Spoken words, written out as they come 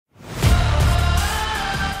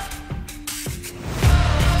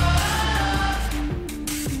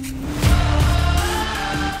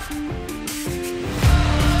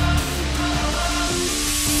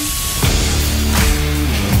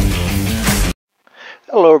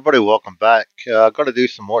Hello, everybody. Welcome back. Going to do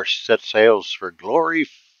some more set sails for Glory.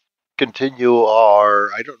 Continue our,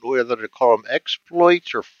 I don't know whether to call them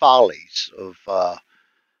exploits or follies of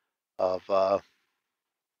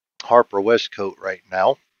Harper Wescotte right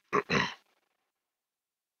now.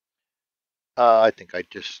 I think I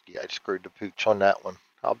screwed the pooch on that one.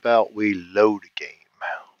 How about we load a game?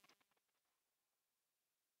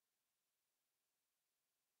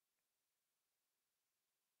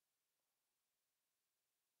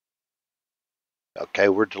 Okay,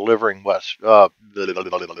 we're delivering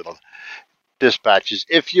dispatches.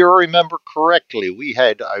 If you remember correctly, we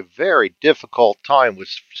had a very difficult time with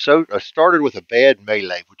started with a bad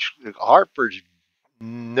melee, which Harper's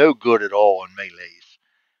no good at all in melees.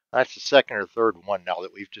 That's the second or third one now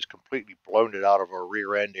that we've just completely blown it out of our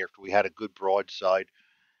rear end after we had a good broadside.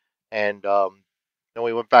 And then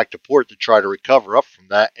we went back to port to try to recover up from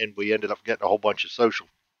that, and we ended up getting a whole bunch of social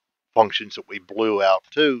functions that we blew out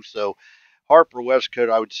too. So Harper Westcote,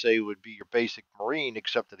 I would say, would be your basic Marine,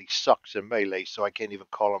 except that he sucks in melee, so I can't even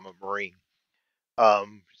call him a Marine.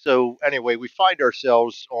 So anyway, we find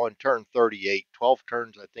ourselves on turn 38, 12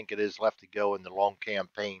 turns I think it is left to go in the long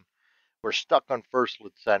campaign. We're stuck on first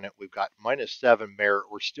lieutenant. We've got -7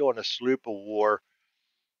 merit. We're still in a sloop of war,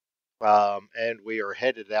 and we are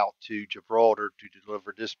headed out to Gibraltar to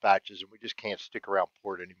deliver dispatches. And we just can't stick around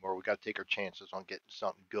port anymore. We got to take our chances on getting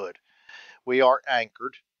something good. We are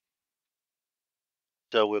anchored,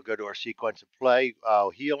 so we'll go to our sequence of play.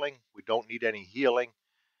 Healing. We don't need any healing.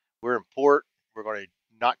 We're in port. We're going to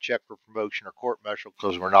not check for promotion or court martial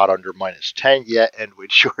because we're not under -10 yet, and we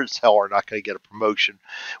sure as hell are not going to get a promotion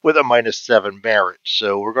with a -7 merit.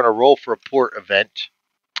 So we're going to roll for a port event.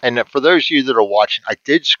 And for those of you that are watching, I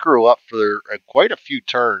did screw up for quite a few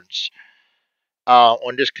turns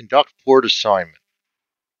on this conduct port assignment.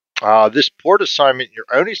 This port assignment you're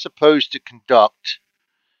only supposed to conduct.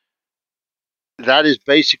 That is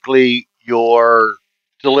basically your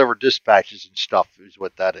deliver dispatches and stuff is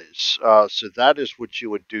what that is. So that is what you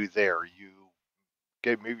would do there. You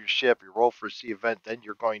move your ship, you roll for a sea event, then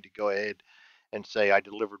you're going to go ahead and say, I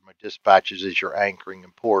delivered my dispatches as you're anchoring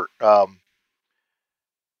in port.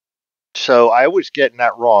 So I was getting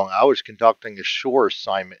that wrong. I was conducting a shore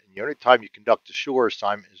assignment, and the only time you conduct a shore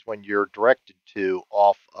assignment is when you're directed to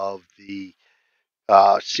off of the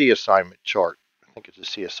sea assignment chart. I think it's a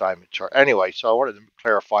sea assignment chart. Anyway, so I wanted to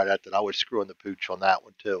clarify that I was screwing the pooch on that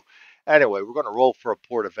one too. Anyway, we're going to roll for a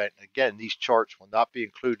port event. And again, these charts will not be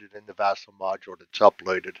included in the Vassal module that's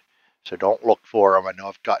uploaded. So don't look for them. I know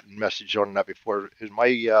I've gotten message on that before. Is my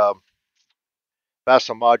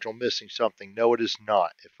Vassal module missing something? No, it is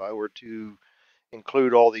not. If I were to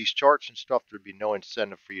include all these charts and stuff, there'd be no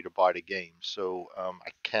incentive for you to buy the game. So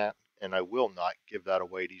I can't and I will not give that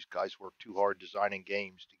away. These guys work too hard designing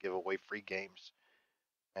games to give away free games.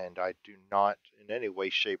 And I do not in any way,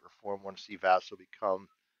 shape, or form want to see Vassal become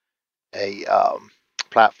a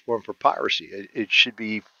platform for piracy. It should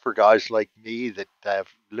be for guys like me that have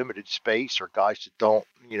limited space or guys that don't,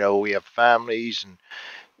 we have families and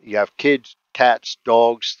you have kids, cats,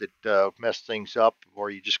 dogs that mess things up, or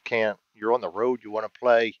you just can't, you're on the road, you want to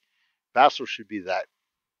play. Vassal should be that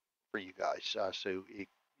for you guys. So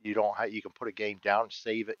you don't have, you can put a game down,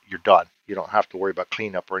 save it, you're done. You don't have to worry about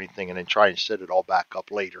cleanup or anything, and then try and set it all back up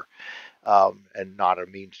later, and not a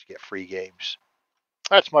means to get free games.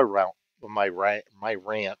 That's my rant.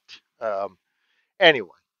 Um,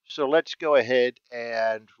 anyway, so let's go ahead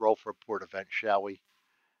and roll for a port event, shall we?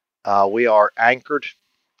 We are anchored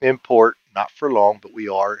in port, not for long, but we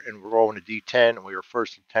are, and we're rolling a D10, and we are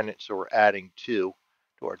first lieutenant, so we're adding 2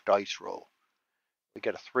 to our dice roll. We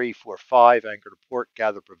get a 3, 4, 5, anchor to port,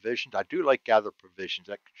 gather provisions. I do like gather provisions.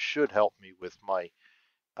 That should help me with my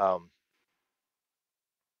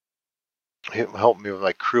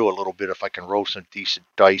crew a little bit if I can roll some decent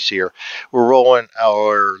dice here. We're rolling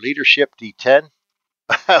our leadership D10.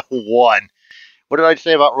 1. What did I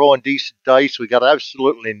say about rolling decent dice? We got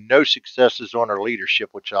absolutely no successes on our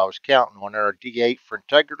leadership, which I was counting on. Our D8 for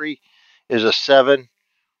integrity is a 7.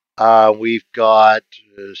 We've got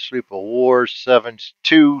Sleep of War, 7,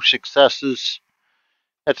 2 successes.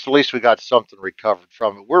 That's the least we got something recovered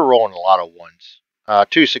from it. We're rolling a lot of ones.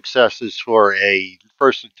 2 successes for a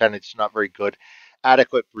first lieutenant's not very good.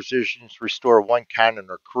 Adequate precisions, restore 1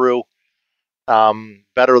 cannon or crew.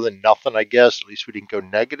 Better than nothing, I guess. At least we didn't go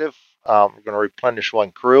negative. We're going to replenish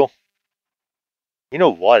 1 crew. You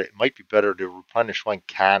know what? It might be better to replenish 1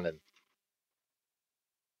 cannon.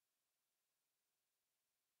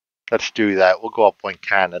 Let's do that. We'll go up 1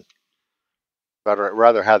 cannon.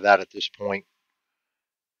 Rather have that at this point.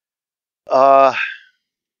 Back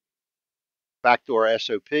to our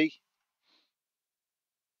SOP.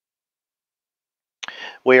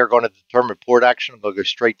 We are going to determine port action. I'm going to go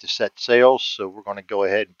straight to set sails, so we're going to go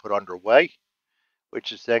ahead and put underway,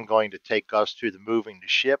 which is then going to take us to the moving the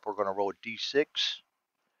ship. We're going to roll a d6,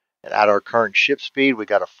 and at our current ship speed, we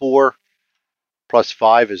got a 4, plus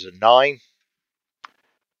 5 is a 9.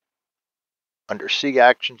 Under sea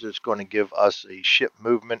actions, it's going to give us a ship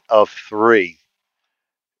movement of 3.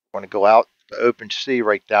 We're going to go out the open sea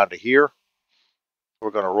right down to here.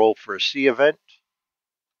 We're going to roll for a sea event.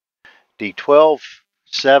 D12,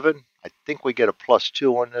 7. I think we get a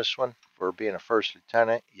 +2 on this one for being a first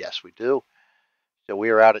lieutenant. Yes, we do. So we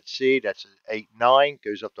are out at sea. That's an 8-9.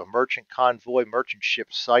 Goes up to merchant convoy. Merchant ship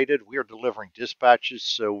sighted. We are delivering dispatches,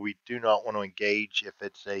 so we do not want to engage if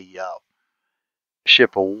it's a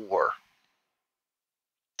ship of war.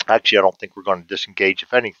 Actually, I don't think we're going to disengage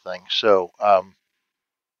if anything. So,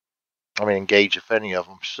 engage if any of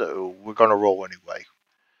them. So we're going to roll anyway.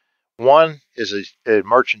 1 is a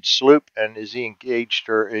merchant sloop, and is he engaged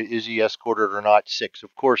or is he escorted or not? 6,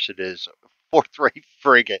 of course it is. 4th-rate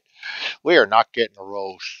frigate. We are not getting the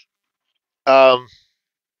rolls. I'm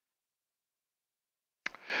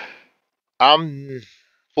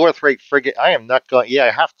 4th-rate frigate. I am not going. Yeah,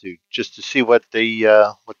 I have to just to see what they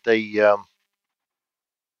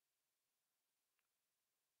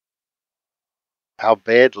how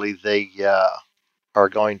badly they are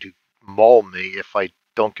going to maul me if I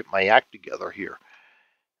don't get my act together here.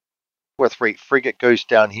 4th-rate frigate goes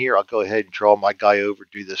down here. I'll go ahead and draw my guy over.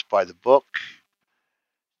 Do this by the book.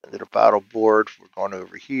 And then a battle board. We're going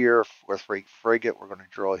over here. 4th-rate frigate. We're going to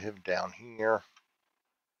draw him down here.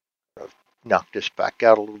 Knock this back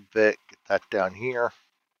out a little bit. Get that down here.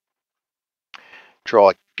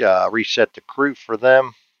 Draw. Reset the crew for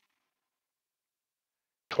them.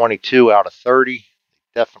 22 out of 30.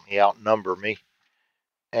 They definitely outnumber me.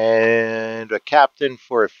 And a captain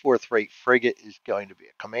for a 4th-rate frigate is going to be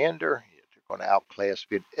a commander. They're going to outclass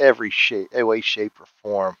me in every way, shape, or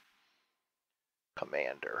form.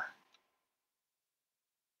 Commander.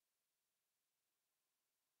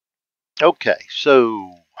 Okay,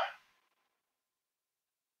 so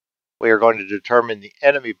we are going to determine the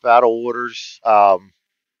enemy battle orders.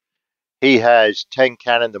 He has 10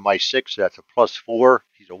 cannon to my 6, so that's a +4.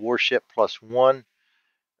 He's a warship, +1.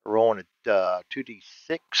 We're rolling at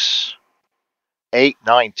 2d6. 8,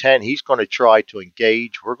 9, 10. He's going to try to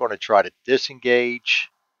engage. We're going to try to disengage.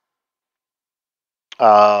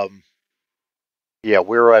 Yeah,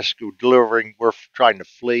 we're delivering. We're trying to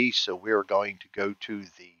flee, so we're going to go to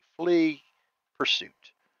the flee pursuit.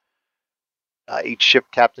 Each ship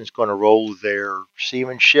captain is going to roll their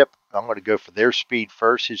seamanship. I'm going to go for their speed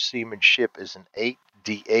first. His seamanship is an 8,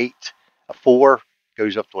 D8. A 4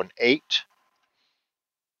 goes up to an 8.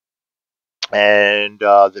 And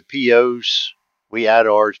the POs, we add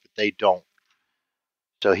ours, but they don't.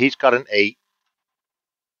 So he's got an 8.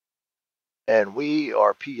 And we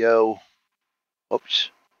are PO. Oops.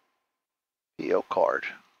 PO card.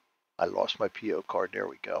 I lost my PO card. There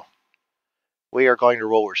we go. We are going to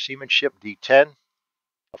roll our seamanship, D10.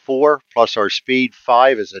 A 4 plus our speed,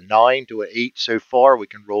 5 is a 9 to an 8 so far. We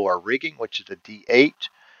can roll our rigging, which is a D8.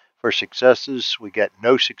 For successes, we get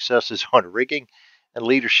no successes on rigging. And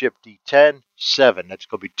leadership, D10, 7. That's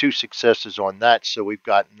going to be 2 successes on that. So we've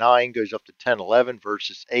got 9 goes up to 10, 11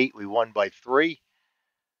 versus 8. We won by 3.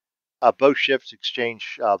 Both ships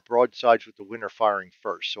exchange broadsides with the winner firing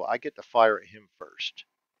first. So I get to fire at him first.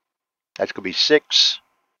 That's going to be 6.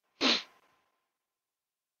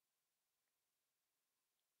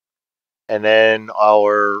 And then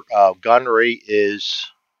our gunnery is,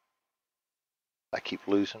 I keep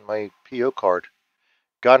losing my PO card.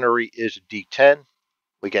 Gunnery is a D10.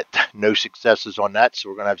 We get no successes on that, so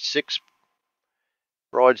we're going to have 6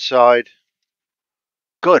 broadside.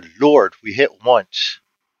 Good Lord, we hit once.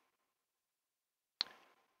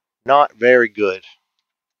 Not very good.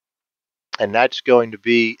 And that's going to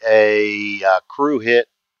be a crew hit.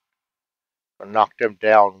 Gonna knock them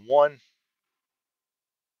down 1.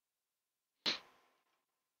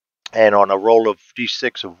 And on a roll of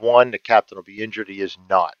D6 of 1, the captain will be injured. He is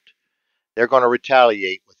not. They're going to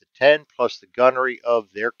retaliate with a 10 plus the gunnery of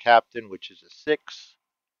their captain, which is a 6.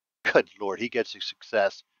 Good Lord, he gets a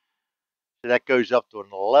success. So that goes up to an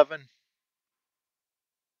 11.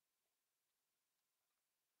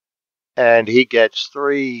 And he gets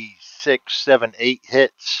 3, 6, 7, 8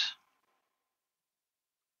 hits.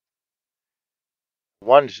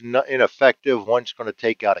 One's ineffective. One's going to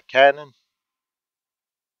take out a cannon.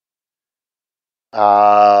 3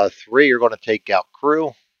 are going to take out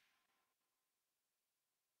crew.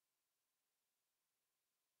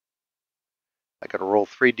 I got to roll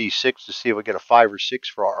 3d6 to see if we get a 5 or 6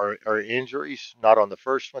 for our injuries. Not on the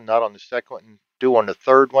first one, not on the second one. do on the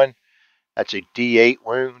third one. That's a D8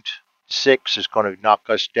 wound. 6 is going to knock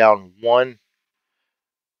us down 1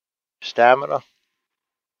 stamina.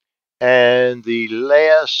 And the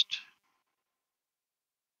last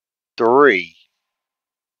 3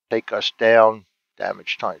 take us down,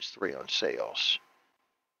 damage times 3 on sales.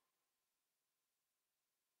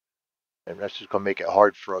 And that's just going to make it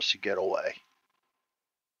hard for us to get away.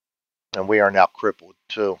 And we are now crippled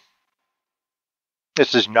too.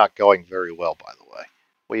 This is not going very well, by the way.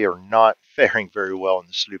 We are not faring very well in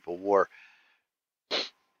the Sloop of War.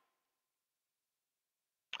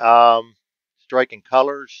 Striking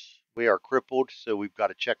colors. We are crippled, so we've got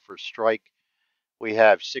to check for a strike. We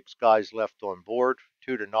have 6 guys left on board.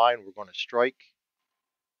 2 to 9, we're going to strike.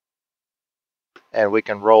 And we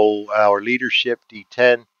can roll our leadership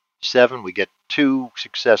D10. 7, we get 2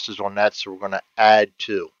 successes on that, so we're going to add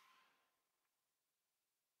 2.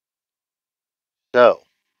 So,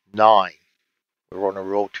 9. We're going to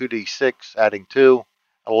roll 2d6, adding 2.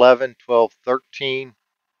 11, 12, 13.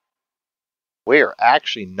 We are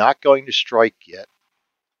actually not going to strike yet.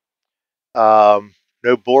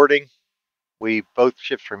 No boarding. Both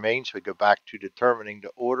ships remain, so we go back to determining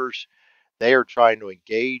the orders. They are trying to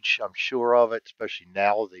engage, I'm sure of it, especially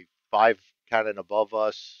now. The 5 cannon above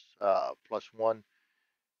us, +1,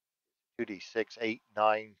 2d6, 8,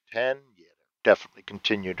 9, 10. Yeah, definitely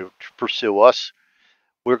continue to pursue us.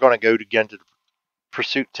 We're going to go again to the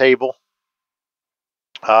pursuit table.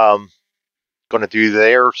 Going to do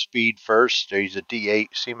their speed first. There's a D8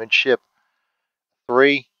 seamanship.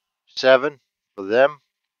 3, 7 for them.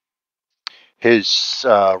 His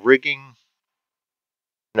rigging,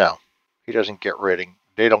 no, he doesn't get rigging.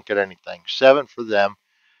 They don't get anything. 7 for them.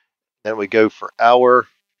 Then we go for our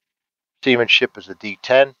seamanship as a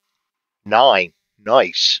D10. 9,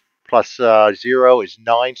 nice. Plus 0 is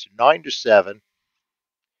 9, so 9 to 7.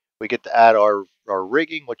 We get to add our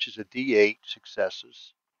rigging, which is a D8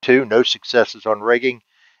 successes. 2, no successes on rigging.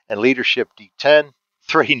 And leadership D10.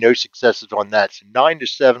 3, no successes on that. So 9 to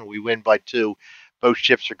 7, we win by 2. Both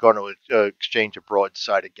ships are going to exchange a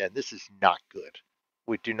broadside again. This is not good.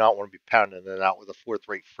 We do not want to be pounding it out with a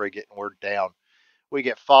 4th-rate frigate, and we're down. We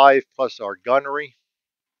get 5 plus our gunnery.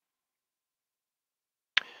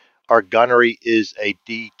 Our gunnery is a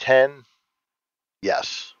D10.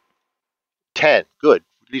 Yes. 10. Good.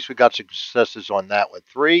 At least we got successes on that one.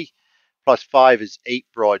 3 plus 5 is 8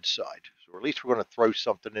 broadside. So at least we're going to throw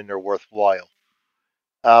something in there worthwhile.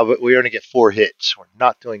 But we only get 4 hits. We're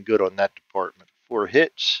not doing good on that department. 4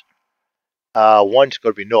 hits. 1's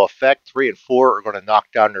going to be no effect. 3 and 4 are going to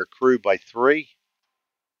knock down their crew by 3.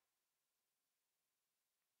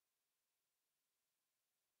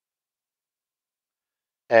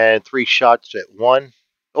 And 3 shots at 1.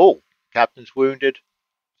 Oh, captain's wounded.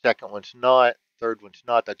 Second one's not. Third one's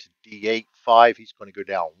not. That's a D8. 5. He's going to go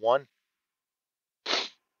down 1.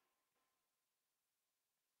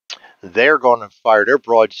 They're going to fire their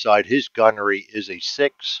broadside. His gunnery is a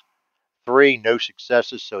 6. 3, no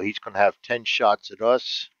successes, so he's going to have 10 shots at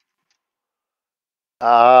us.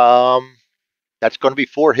 That's going to be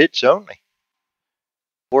 4 hits only.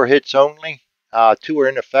 4 hits only. 2 are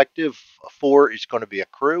ineffective. 4 is going to be a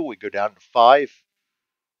crew. We go down to 5.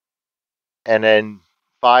 And then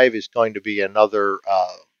 5 is going to be another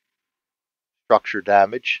structure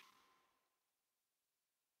damage.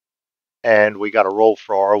 And we got to roll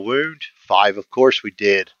for our wound. 5, of course, we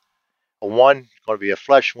did. A 1 is going to be a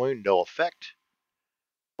flesh wound, no effect.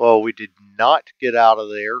 Well, we did not get out of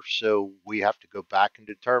there, so we have to go back and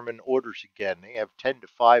determine orders again. They have 10 to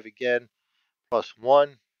 5 again, plus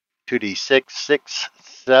 1, 2d6, 6,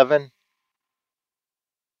 7.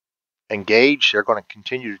 Engage. They're going to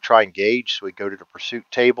continue to try and engage, so we go to the pursuit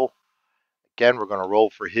table. Again, we're going to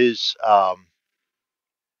roll for his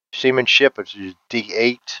seamanship, which is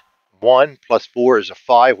d8. 1 plus 4 is a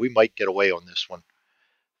 5. We might get away on this one.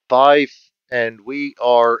 5, and we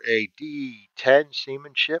are a d10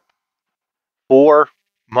 seamanship. 4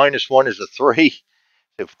 minus 1 is a 3.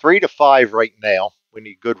 So 3 to 5 right now. We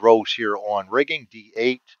need good rolls here on rigging.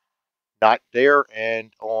 D8, not there.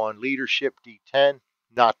 And on leadership, D10,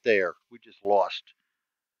 not there. We just lost.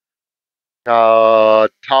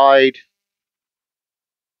 Tied.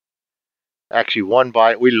 Actually,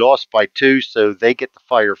 we lost by 2, so they get to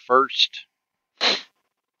fire first.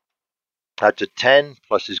 That's a 10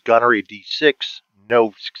 plus his gunnery, D6.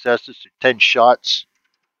 No successes, so 10 shots.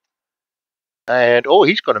 And, oh,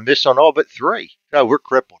 he's going to miss on all but 3. No, we're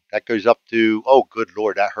crippled. That goes up to, oh, good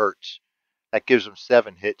Lord, that hurts. That gives him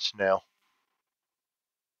 7 hits now.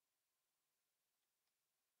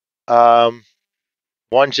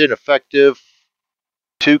 One's ineffective.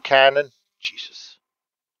 2 cannon. Jesus.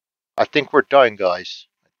 I think we're done, guys.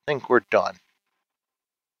 I think we're done.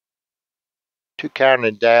 2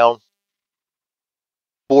 cannon down.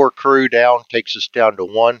 4 crew down. Takes us down to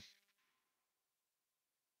 1. I'm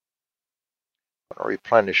going to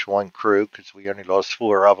replenish 1 crew because we only lost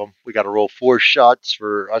 4 of them. We got to roll 4 shots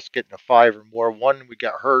for us getting a 5 or more. 1, we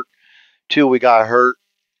got hurt. 2, we got hurt.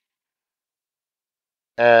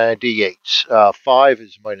 And D8s. 5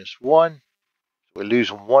 is -1. We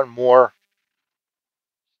lose 1 more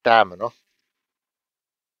stamina.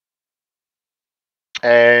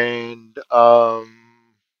 And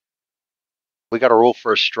we got to roll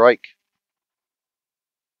for a strike.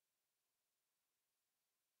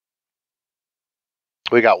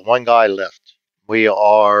 We got 1 guy left. We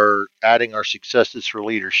are adding our successes for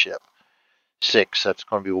leadership. 6. That's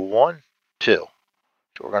going to be 1, 2.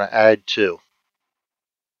 So we're going to add 2.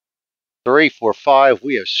 3, 4, 5.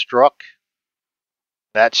 We have struck.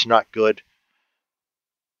 That's not good.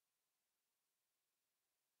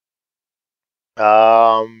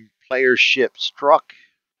 Player ship struck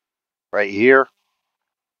right here.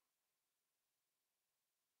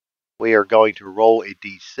 We are going to roll a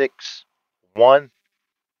d6. 1.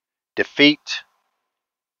 Defeat.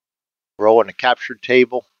 Roll on the captured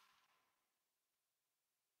table.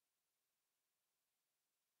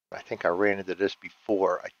 I think I ran into this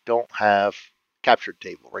before. I don't have captured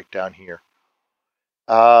table right down here.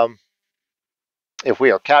 If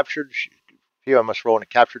we are captured, here I must roll on a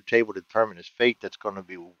captured table to determine his fate. That's going to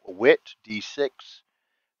be wit, d6.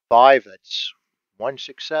 5, that's 1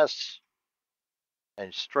 success.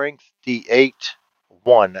 And strength, d8,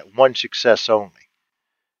 1. That 1 success only.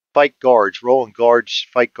 Fight guards. Roll on guards.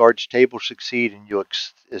 Fight guards table succeed and you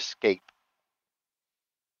escape.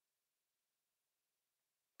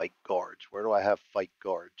 Fight guards. Where do I have fight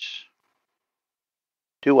guards?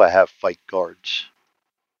 Do I have fight guards?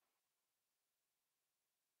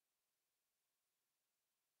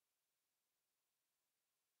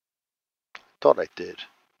 Thought I did.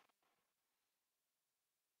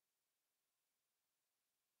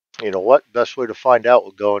 You know what? Best way to find out,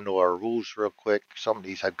 we'll go into our rules real quick. Some of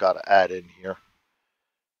these I've got to add in here.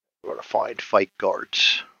 We're going to find fight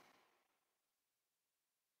guards.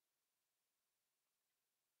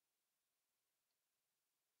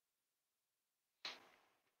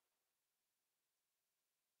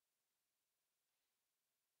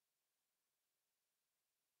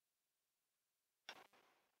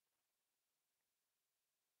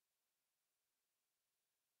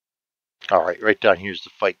 Alright, right down here's the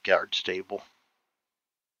fight guards table.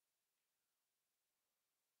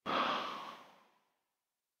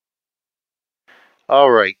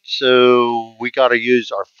 Alright, so we got to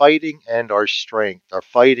use our fighting and our strength. Our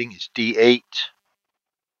fighting is d8.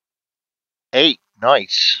 8,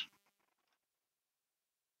 nice.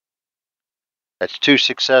 That's 2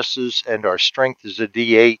 successes, and our strength is a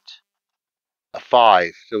d8. A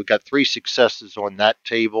 5. So we got 3 successes on that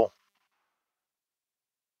table.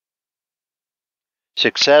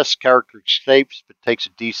 Success, character escapes, but takes a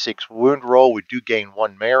d6 wound roll. We do gain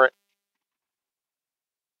 1 merit.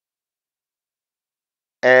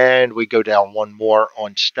 And we go down 1 more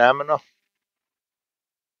on stamina.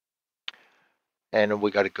 And then we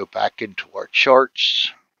got to go back into our charts.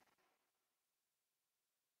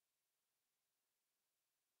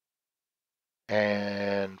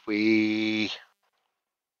 And we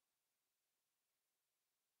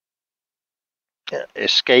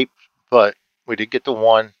escape, but we did get the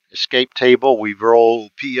 1. Escape table, we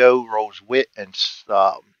roll PO, rolls wit, and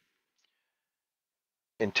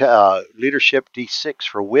leadership d6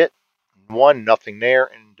 for wit. 1, nothing there.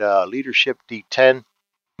 And leadership d10,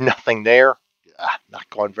 nothing there. Not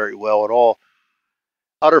going very well at all.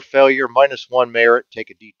 Utter failure, -1 merit.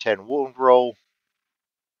 Take a d10 wound roll.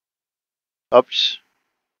 Oops.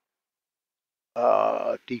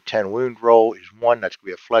 D10 wound roll is 1. That's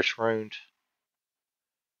going to be a flesh wound.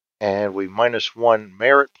 And we -1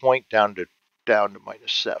 merit point down to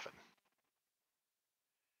 -7.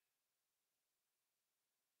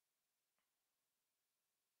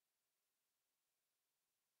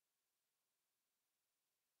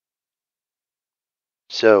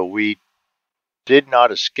 So we did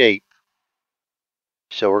not escape.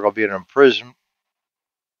 So we're going to be in imprisonment.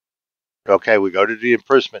 Okay, we go to the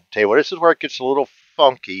imprisonment table. This is where it gets a little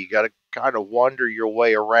funky. You got to kind of wander your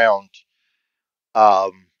way around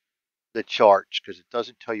the charts because it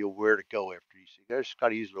doesn't tell you where to go after you. So you just got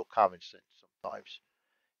to use a little common sense sometimes.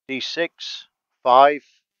 D6, 5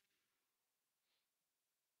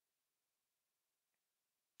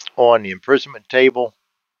 on the imprisonment table.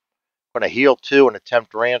 I'm going to heal 2 and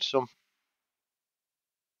attempt ransom.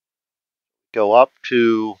 Go up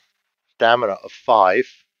to stamina of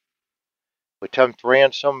 5. We attempt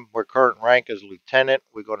ransom. Our current rank is lieutenant.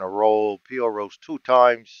 We're going to roll PO rolls 2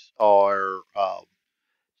 times. Our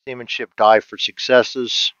seamanship die for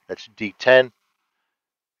successes. That's D10.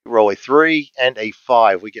 We roll a 3 and a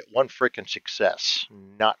 5. We get 1 freaking success.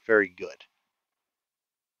 Not very good.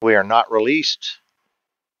 We are not released.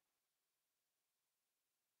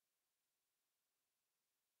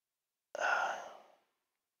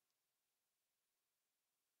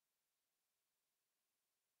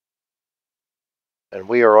 And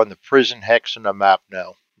we are on the prison hex on the map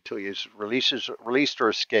now until he is released or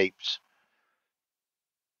escapes.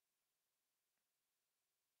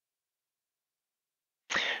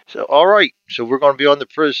 So, all right. So we're going to be on the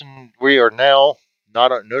prison. We are now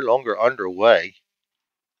no longer underway.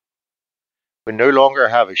 We no longer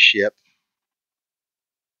have a ship.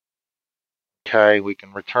 Okay, we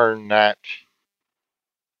can return that.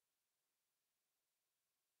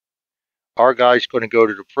 Our guy's going to go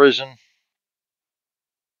to the prison.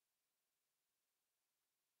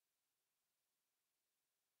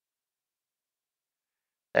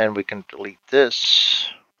 And we can delete this.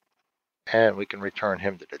 And we can return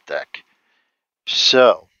him to the deck.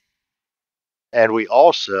 So, and we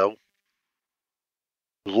also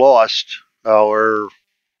lost our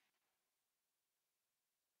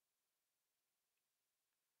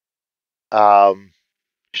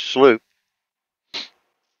sloop.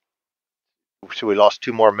 So we lost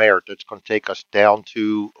 2 more merit. That's going to take us down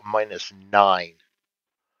to -9.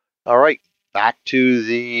 All right, back to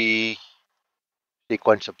the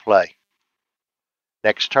sequence of play.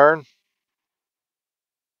 Next turn,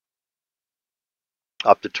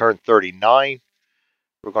 up to turn 39.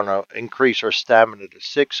 We're going to increase our stamina to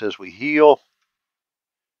 6 as we heal.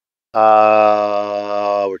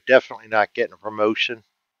 We're definitely not getting a promotion.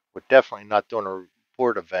 We're definitely not doing a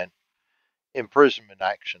report event. Imprisonment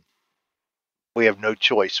action. We have no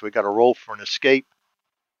choice. We got to roll for an escape.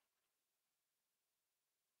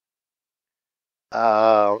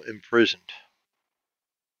 Imprisoned.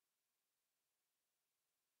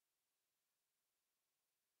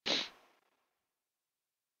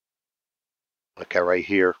 Okay, right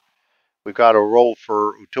here. We've got to roll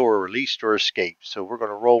for until we're released or escaped. So we're going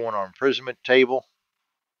to roll on our imprisonment table.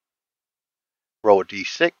 Roll a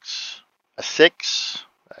d6. A 6.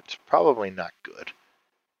 That's probably not good.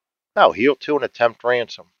 Now heal 2 and attempt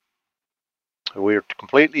ransom. We are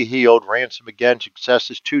completely healed. Ransom again. Success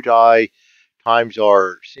is 2 die times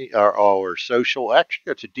our social. Actually,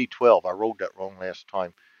 that's a d12. I rolled that wrong last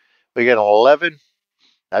time. We get an 11.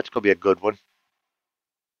 That's going to be a good one.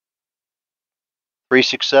 3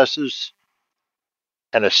 successes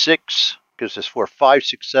and a 6 gives us 5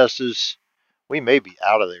 successes. We may be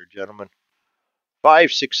out of there, gentlemen.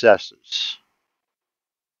 5 successes.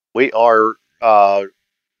 We are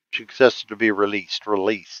successful to be released.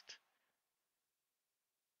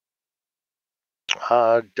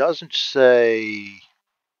 Doesn't say.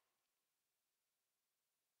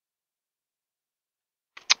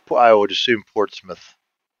 I would assume Portsmouth.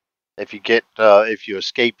 If you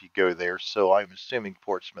escape, you go there. So I'm assuming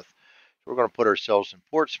Portsmouth. So we're going to put ourselves in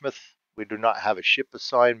Portsmouth. We do not have a ship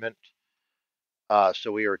assignment.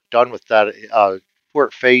 So we are done with that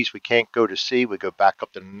port phase. We can't go to sea. We go back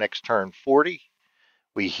up to the next turn 40.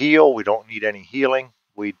 We heal. We don't need any healing.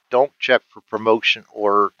 We don't check for promotion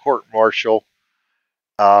or court martial.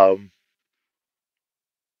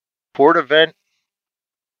 Port event.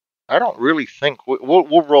 I don't really think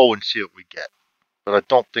we'll roll and see what we get, but I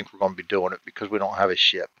don't think we're going to be doing it because we don't have a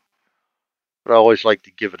ship. But I always like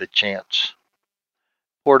to give it a chance.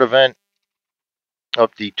 Port event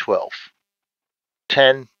up D12.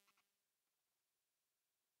 10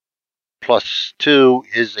 plus 2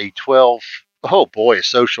 is a 12. Oh boy, a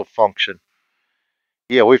social function.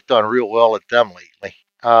 Yeah, we've done real well at them lately.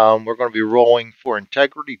 We're going to be rolling for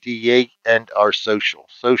integrity, D8, and our social.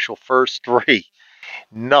 Social first, 3.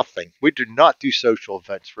 Nothing. We do not do social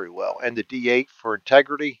events very well. And the D8 for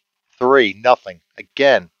integrity, 3. Nothing.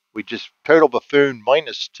 Again, we just total buffoon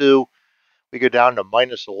 -2. We go down to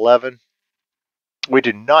 -11. We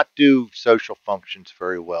do not do social functions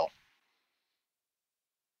very well.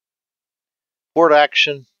 Port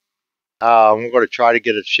action. We're going to try to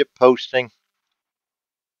get a ship posting.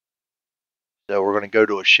 So we're going to go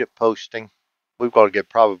to a ship posting. We're going to get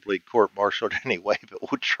probably court-martialed anyway, but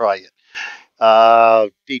we'll try it.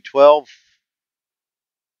 D12.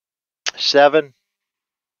 7.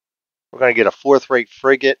 We're going to get a 4th-rate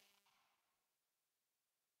frigate.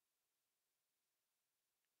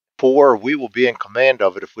 4. We will be in command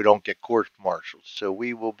of it if we don't get court-martialed. So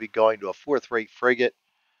we will be going to a 4th-rate frigate.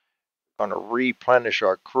 Going to replenish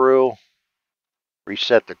our crew.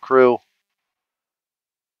 Reset the crew.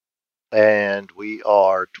 And we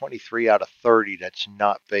are 23 out of 30. That's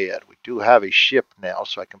not bad. We do have a ship now,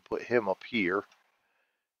 so I can put him up here.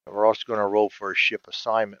 And we're also going to roll for a ship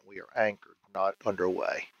assignment. We are anchored, not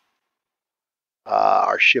underway.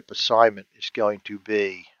 Our ship assignment is going to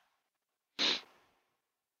be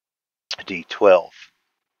D12.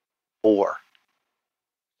 4.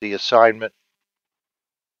 The assignment.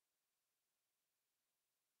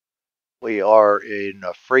 We are in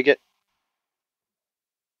a frigate.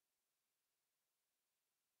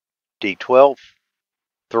 D12.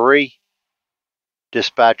 3.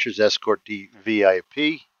 Dispatchers escort the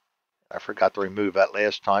VIP. I forgot to remove that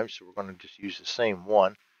last time, so we're going to just use the same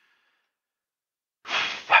one.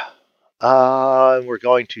 We're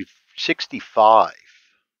going to 65.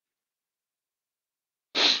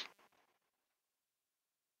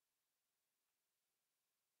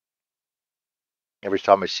 Every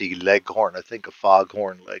time I see Leghorn, I think of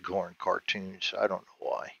Foghorn Leghorn cartoons. I don't know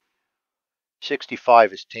why.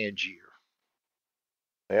 65 is Tangier.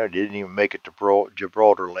 I didn't even make it to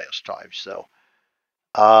Gibraltar last time, so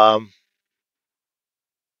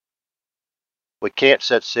we can't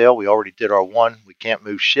set sail. We already did our one. We can't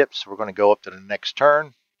move ships. So we're going to go up to the next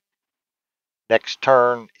turn. Next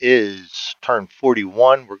turn is turn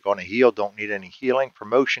 41. We're going to heal. Don't need any healing.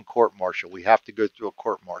 Promotion court martial. We have to go through a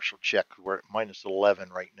court martial check. We're at minus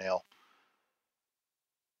 11 right now.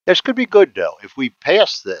 This could be good though. If we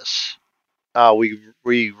pass this,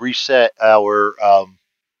 we reset our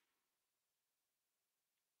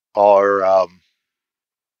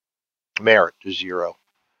merit to 0.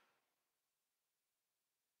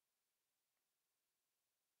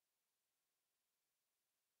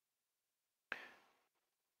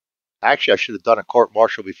 Actually, I should have done a court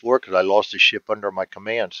martial before because I lost a ship under my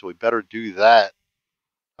command. So we better do that.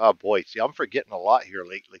 Oh boy, see, I'm forgetting a lot here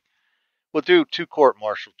lately. We'll do 2 court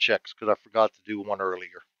martial checks because I forgot to do one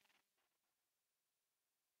earlier.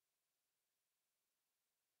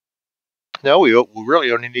 No, we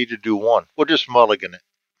really only need to do one. We'll just mulligan it.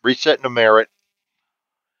 Resetting the merit.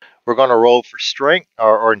 We're going to roll for strength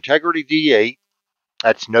or integrity D8.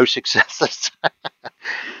 That's no successes.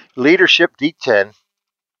 Leadership D10.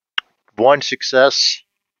 1 success.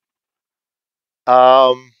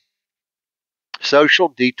 Social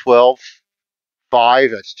D12.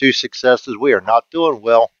 5. That's 2 successes. We are not doing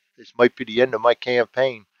well. This might be the end of my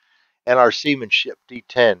campaign. And our seamanship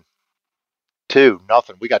D10. 2.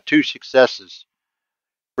 Nothing. We got 2 successes.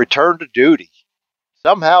 Return to duty.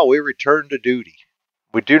 Somehow we return to duty.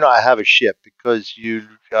 We do not have a ship because you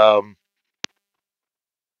know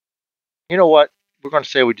what? We're going to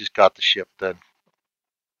say we just got the ship then.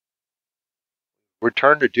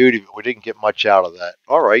 Return to duty, but we didn't get much out of that.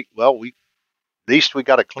 All right. Well, at least we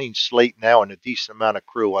got a clean slate now and a decent amount of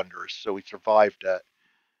crew under us, so we survived that.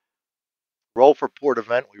 Roll for port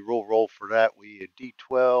event. We roll for that. We had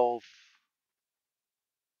D12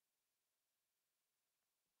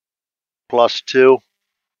 plus 2.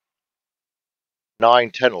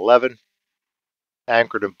 9, 10, 11.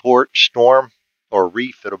 Anchored in port. Storm or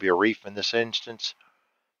reef. It'll be a reef in this instance.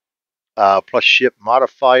 Plus ship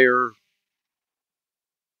modifier.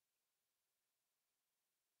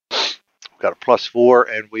 Got a plus 4,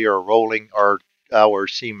 and we are rolling our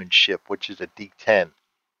seamanship, which is a D10.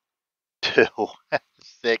 2,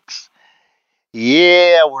 6.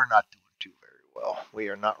 Yeah, we're not doing too very well. We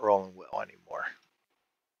are not rolling well anymore.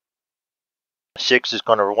 6 is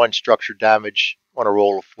going to 1 structure damage on a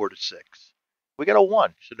roll of 4 to 6. We got a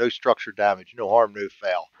 1, so no structure damage, no harm, no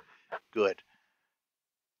foul. Good.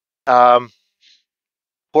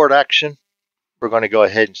 Port action. We're going to go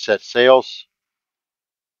ahead and set sails.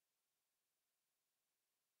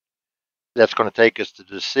 That's going to take us to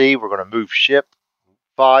the sea. We're going to move ship.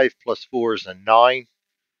 5 plus 4 is a 9.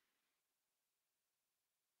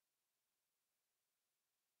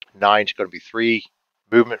 9 is going to be 3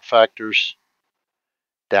 movement factors.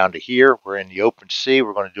 Down to here, we're in the open sea.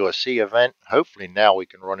 We're going to do a sea event. Hopefully now we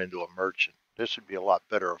can run into a merchant. This would be a lot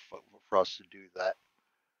better for us to do that.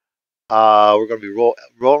 We're going to be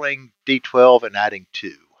rolling D12 and adding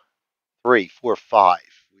 2. 3, 4, 5.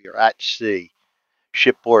 We are at sea.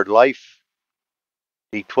 Shipboard life.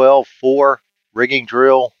 D12, 4. Rigging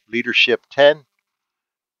drill. Leadership 10.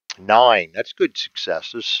 9. That's good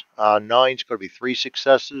successes. 9 is going to be 3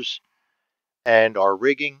 successes. And our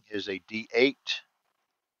rigging is a D8.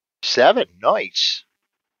 7. Nice.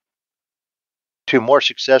 2 more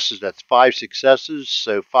successes. That's 5 successes.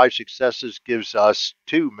 So 5 successes gives us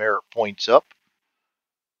 2 merit points up.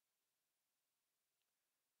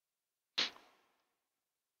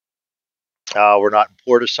 We're not in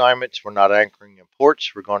port assignments. We're not anchoring in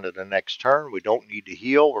ports. We're going to the next turn. We don't need to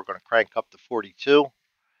heal. We're going to crank up to 42.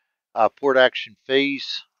 Port action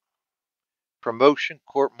phase. Promotion,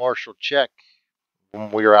 court martial check.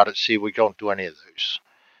 When we're out at sea, we don't do any of those.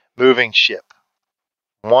 Moving ship.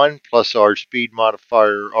 1 plus our speed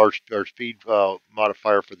modifier. Our speed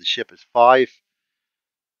modifier for the ship is 5.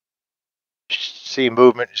 Sea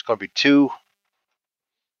movement is going to be 2.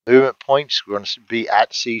 Movement points, we're going to be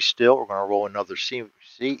at sea still. We're going to roll another sea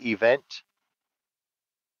event.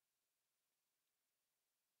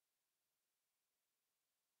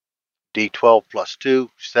 D12 plus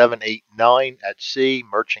 2, 7, 8, 9 at sea,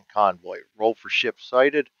 merchant convoy. Roll for ship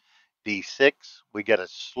sighted. D6, we get a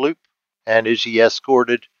sloop. And is he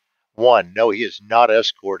escorted? 1. No, he is not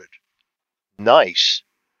escorted. Nice.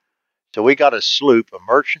 So we got a sloop, a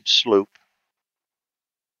merchant sloop.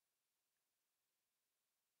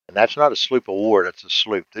 And that's not a sloop of war, that's a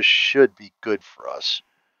sloop. This should be good for us.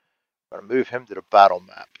 I'm going to move him to the battle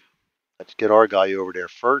map. Let's get our guy over there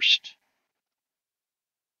first.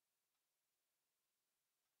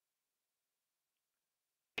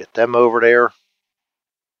 Get them over there.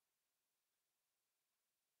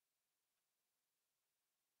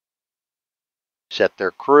 Set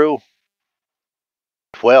their crew.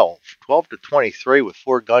 12 to 23 with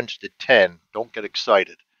 4 guns to 10. Don't get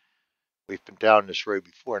excited. We've been down this road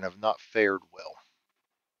before and have not fared well.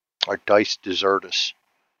 Our dice desert us.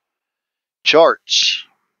 Charts.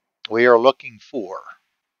 We are looking for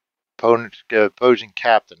opposing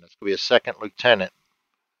captain. That's going to be a second lieutenant.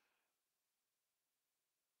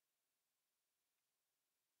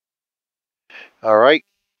 All right.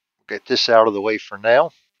 Get this out of the way for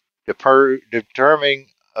now. Determining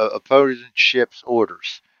opposing ship's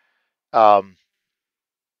orders. They're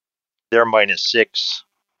 -6,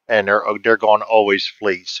 and they're going to always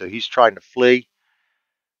flee. So he's trying to flee.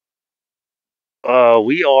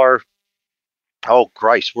 We are. Oh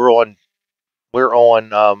Christ, we're on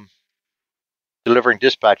delivering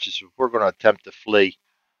dispatches. If we're going to attempt to flee,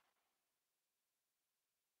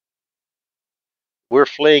 we're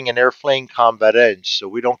fleeing and they're fleeing. Combat ends, so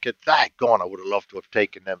we don't get that going. I would have loved to have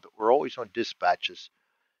taken them, but we're always on dispatches.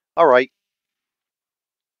 All right,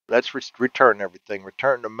 let's return everything.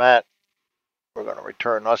 Return to Matt. We're going to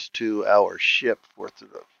return us to our ship,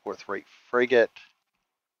 fourth rate frigate.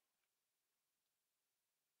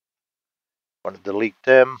 Want to delete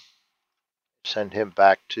them. Send him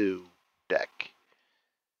back to deck.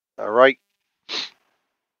 All right.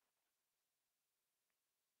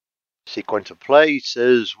 Sequence of play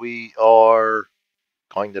says we are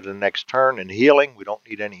going to the next turn and healing. We don't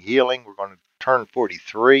need any healing. We're going to turn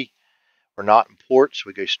 43. We're not in port, so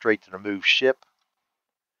we go straight to the move ship.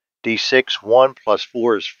 D6, 1 plus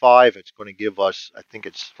 4 is 5. It's going to give us, I think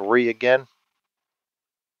it's 3 again.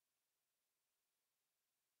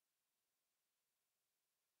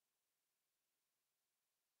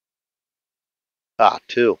 Ah,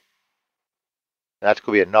 2. That's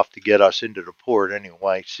going to be enough to get us into the port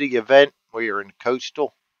anyway. Sea event, we are in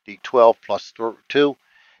coastal. D12 plus 2,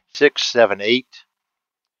 6, 7, 8.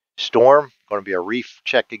 Storm, going to be a reef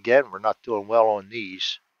check again. We're not doing well on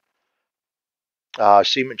these.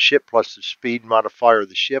 Seamanship plus the speed modifier of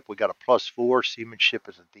the ship. We got a +4. Seamanship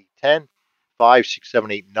is a D10. 5, 6,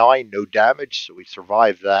 7, 8, 9. No damage, so we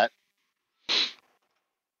survived that.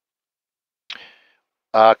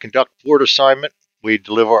 Conduct port assignment. We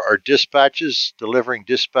deliver our dispatches. Delivering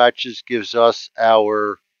dispatches gives us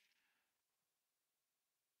our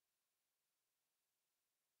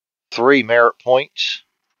 3 merit points.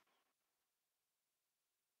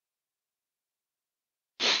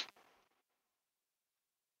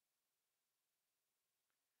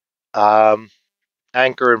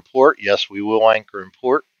 Anchor in port. Yes, we will anchor in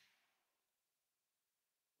port.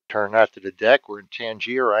 Turn that to the deck. We're in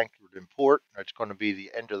Tangier, anchored in port. That's going to be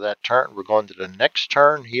the end of that turn. We're going to the next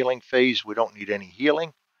turn. Healing phase. We don't need any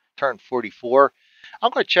healing. Turn 44.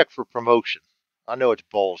 I'm going to check for promotion. I know it's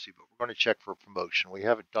ballsy, but we're going to check for promotion. We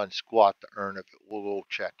haven't done squat to earn it, but we'll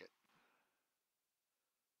check it.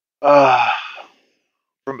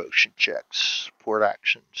 Promotion checks. Port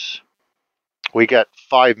actions. We got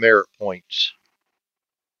 5 merit points.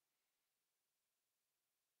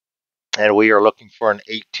 And we are looking for an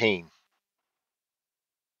 18.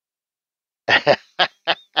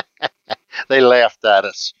 They laughed at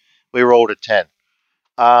us. We rolled a 10.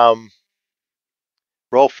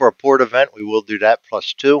 Roll for a port event. We will do that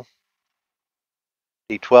 +2.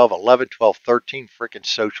 D12, 11, 12, 13. Freaking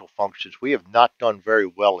social functions. We have not done very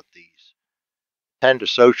well at these. 10 to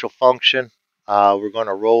social function. We're going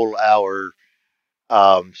to roll our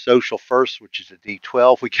social first, which is a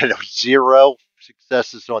D12. We get a 0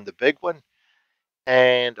 successes on the big one.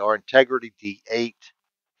 And our integrity D8.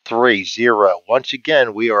 3-0. Once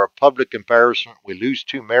again, we are a public embarrassment. We lose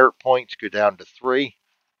 2 merit points, go down to 3.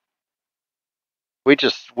 We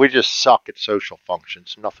just suck at social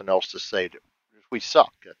functions. Nothing else to say. We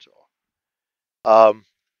suck. That's all.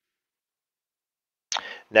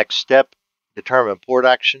 Next step, determine port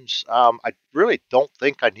actions. I really don't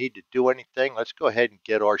think I need to do anything. Let's go ahead and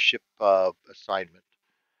get our ship assignment.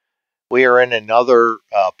 We are in another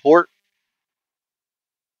port.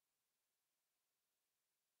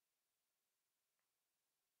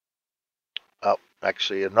 Oh,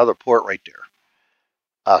 actually, another port right there.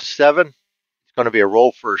 7. It's going to be a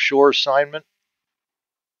roll for a shore assignment.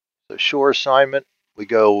 So shore assignment,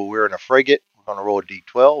 we're in a frigate. We're going to roll a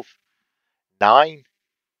D12. 9,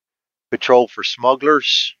 patrol for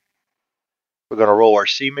smugglers. We're going to roll our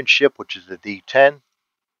seamanship, which is a D10.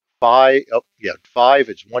 5,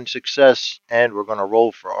 it's 1 success. And we're going to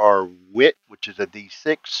roll for our wit, which is a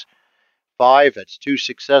D6. 5, that's 2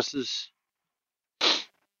 successes.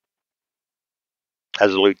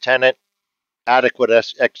 As a lieutenant, adequate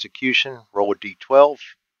execution, roll a D12.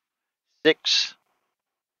 6,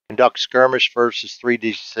 conduct skirmish versus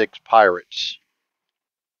 3D6 pirates.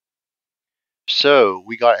 So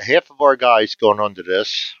we got half of our guys going onto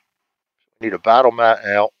this. We need a battle mat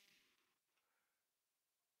out.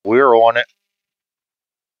 We're on it.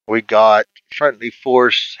 We got friendly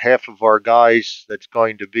force, half of our guys. That's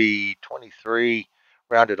going to be 23.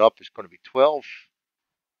 Rounded up is going to be 12.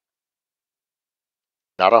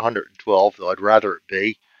 Not 112, though I'd rather it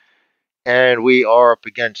be. And we are up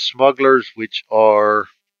against smugglers, which are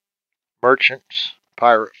merchants,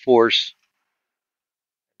 pirate force.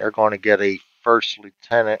 They're going to get a first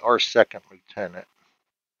lieutenant or second lieutenant.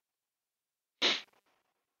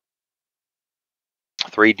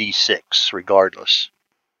 3d6, regardless.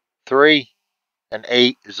 3 and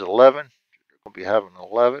 8 is 11. They're going to be having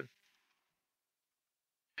 11.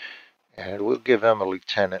 And we'll give them a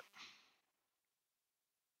lieutenant.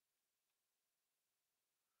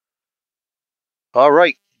 All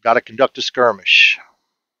right, got to conduct a skirmish.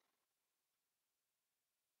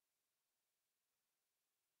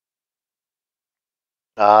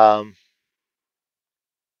 Um,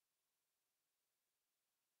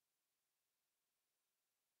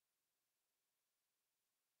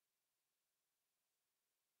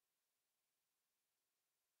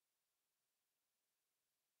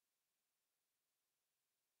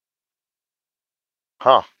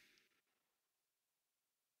 huh.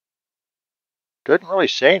 Didn't really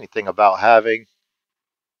say anything about having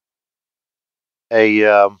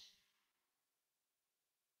a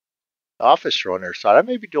officer on their side. I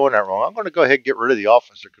may be doing that wrong. I'm going to go ahead and get rid of the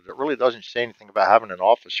officer because it really doesn't say anything about having an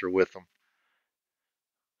officer with them.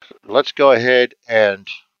 Let's go ahead and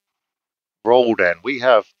roll then. We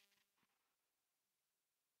have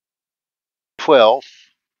 12.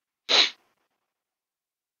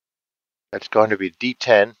 That's going to be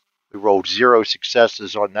D10. We rolled 0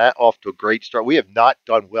 successes on that. Off to a great start. We have not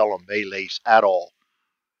done well on melees at all.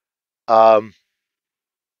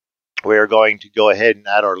 We are going to go ahead and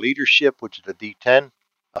add our leadership, which is a D10.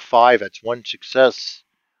 A 5, that's 1 success.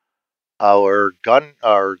 Our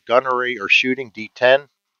gunnery or shooting D10.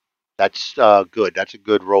 That's good. That's a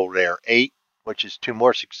good roll there. 8, which is 2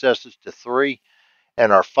 more successes to 3.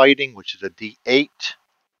 And our fighting, which is a D8.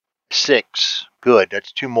 6. Good.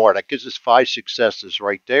 That's 2 more. That gives us 5 successes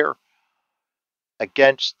right there.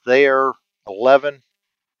 Against their 11.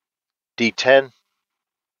 D10.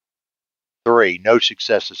 3. No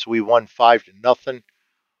successes. So we won 5-0.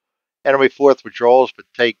 Enemy fourth withdrawals, but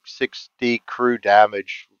take 6D crew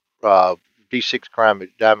damage, D6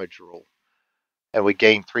 damage roll. And we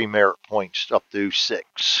gain 3 merit points up to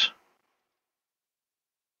 6.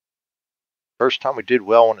 First time we did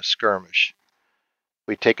well on a skirmish.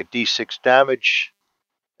 We take a D6 damage,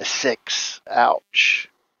 a 6. Ouch.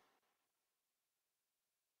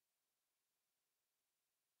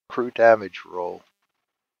 Crew damage roll.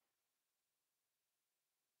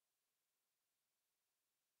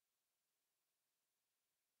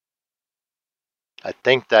 I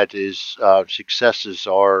think that is successes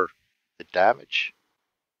are the damage.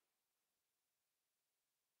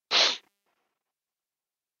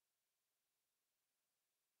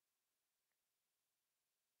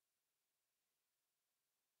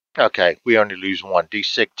 Okay, we only lose 1.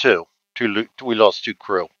 D6 2. We lost 2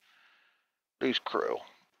 crew. Lose crew.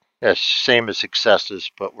 Yes, same as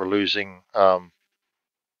successes, but we're losing. And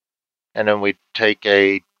then we take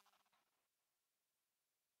a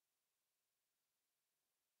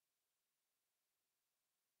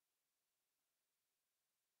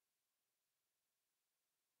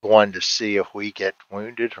one to see if we get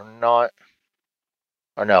wounded or not.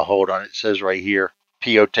 Oh no, hold on. It says right here.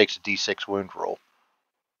 PO takes a D6 wound roll.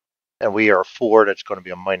 And we are 4. That's going to be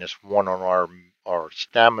a -1 on our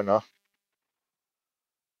stamina.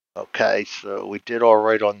 Okay, so we did all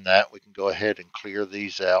right on that. We can go ahead and clear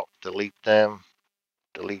these out. Delete them.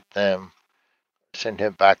 Delete them. Send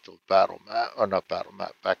him back to the battle map. Or not battle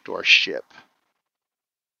map. Back to our ship.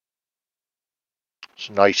 It's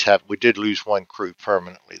nice have. We did lose 1 crew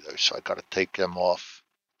permanently though, so I got to take them off.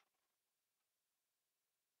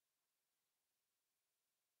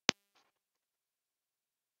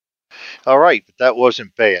 All right, but that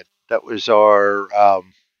wasn't bad. That was our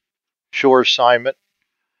shore assignment.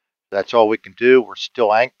 That's all we can do. We're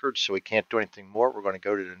still anchored, so we can't do anything more. We're going to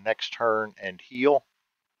go to the next turn and heal.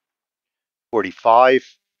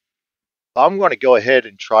 45. I'm going to go ahead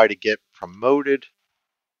and try to get promoted.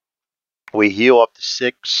 We heal up to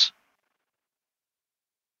 6.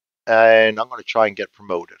 And I'm going to try and get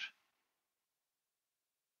promoted.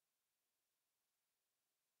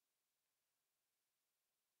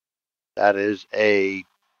 That is a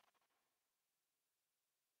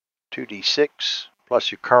 2d6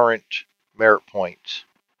 plus your current merit points.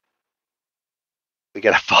 We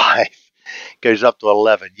get a 5. Goes up to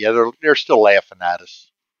 11. Yeah, they're still laughing at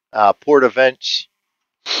us. Port events.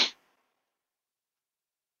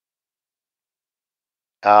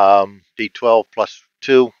 D12 plus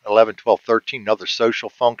 2, 11, 12, 13. Another social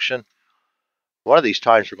function. One of these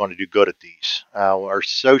times we're going to do good at these. Our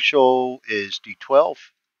social is D12.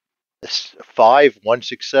 5, 1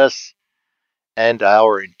 success. And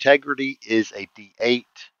our integrity is a D8.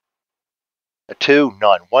 A 2,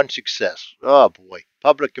 none. 1 success. Oh boy.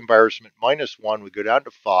 Public embarrassment, -1. We go down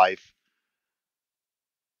to 5.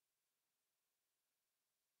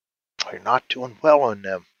 We're not doing well on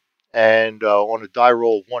them. And on a die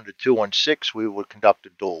roll of 1 to 2 on 6, we would conduct a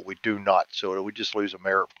duel. We do not, so we just lose a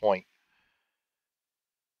merit point.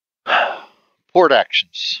 Port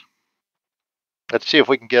actions. Let's see if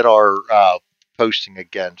we can get our posting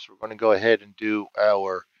again. So we're going to go ahead and do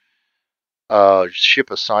our ship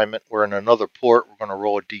assignment. We're in another port. We're going to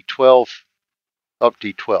roll a D12. Up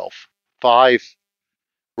D12. 5.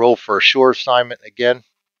 Roll for a shore assignment again.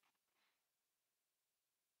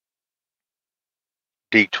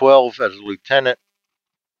 D12 as a lieutenant.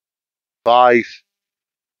 5.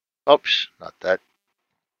 Oops, not that.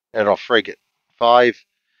 And a frigate. 5.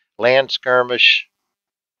 Land skirmish.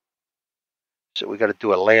 So we got to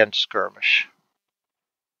do a land skirmish.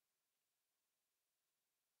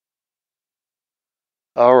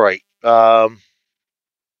 All right.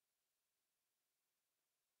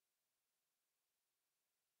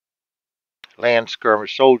 Land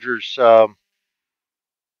skirmish soldiers.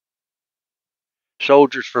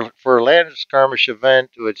 Soldiers for a land skirmish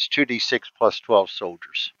event. It's 2d6 plus 12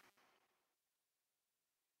 soldiers.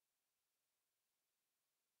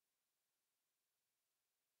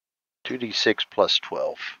 2d6 plus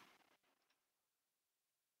 12.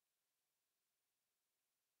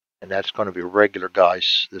 And that's going to be regular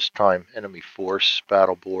guys this time. Enemy force,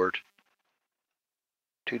 battle board.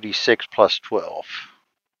 2d6 plus 12.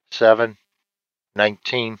 7,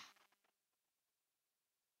 19.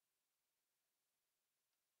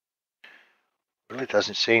 Really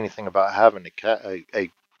doesn't say anything about having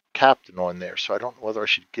a captain on there, so I don't know whether I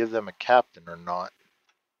should give them a captain or not.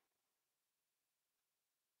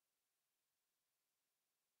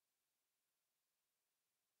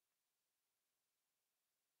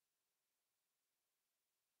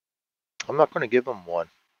 I'm not going to give them one.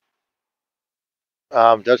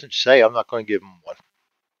 Doesn't say. I'm not going to give them one.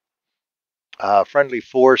 Friendly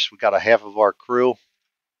force, we got a half of our crew.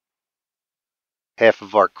 Half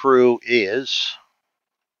of our crew is...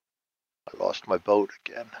 I lost my boat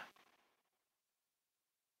again.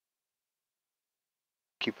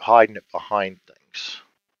 Keep hiding it behind things.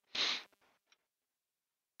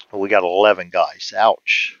 We got 11 guys.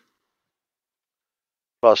 Ouch.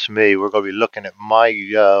 Plus me, we're going to be looking at my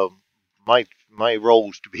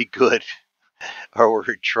rolls to be good, or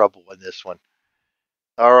we're in trouble in this one.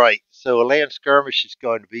 All right, so a land skirmish is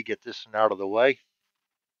going to be, get this one out of the way.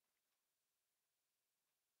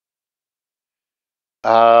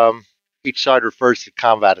 Each side refers to the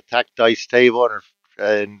combat attack dice table,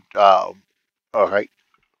 and all right,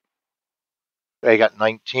 they got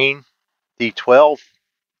 19, D12,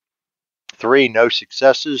 3 no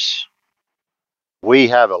successes. We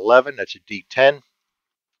have 11, that's a D10,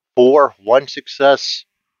 4 1 success.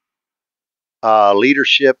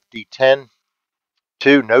 Leadership D10,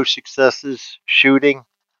 2 no successes. Shooting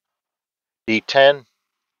D10,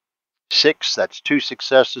 6, that's 2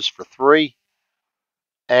 successes for 3.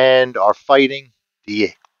 And our fighting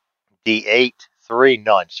D8, 3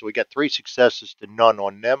 none. So we got 3 successes to none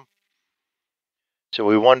on them. So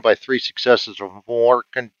we won by 3 successes or more.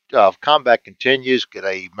 Combat continues. Get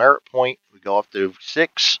a merit point. We go up to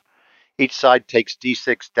 6. Each side takes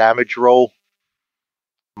d6 damage roll.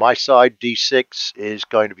 My side d6 is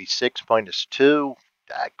going to be 6 minus 2.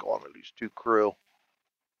 Daggone, I lose 2 crew.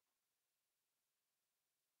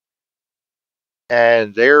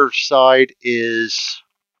 And their side is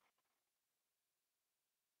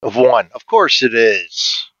of 1. Of course it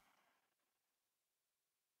is.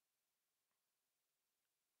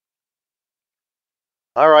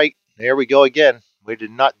 All right, there we go again. We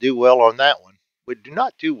did not do well on that one. We do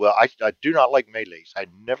not do well. I do not like melees. I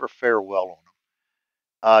never fare well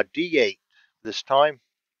on them. D8 this time.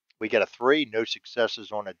 We get a 3. No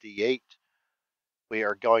successes on a D8. We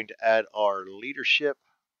are going to add our leadership.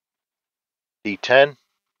 D10.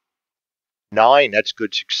 9. That's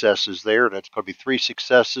good successes there. That's going to be 3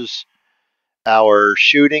 successes. Our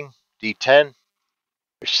shooting. D10.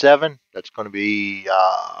 7. That's going to be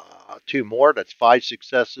 2 more. That's 5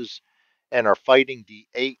 successes. And our fighting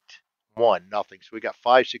D8. 1. Nothing. So we got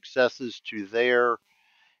 5 successes to their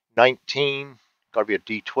 19. Got to be a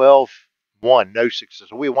D12. 1. No success.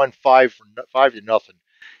 So we won 5 to nothing.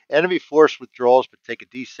 Enemy force withdraws, but take a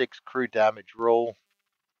D6 crew damage roll.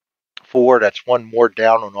 4. That's 1 more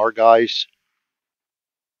down on our guys.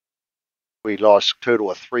 We lost a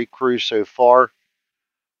total of 3 crews so far.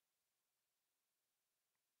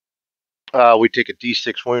 We take a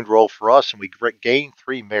D6 wound roll for us, and we gain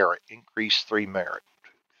 3 merit. Increase 3 merit.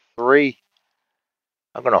 3.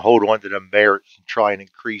 I'm going to hold on to the merits and try and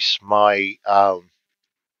increase my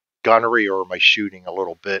gunnery or my shooting a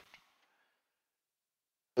little bit.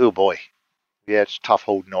 Oh boy. Yeah, it's tough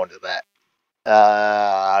holding on to that.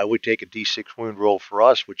 I would take a D6 wound roll for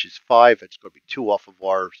us, which is 5. It's going to be 2 off of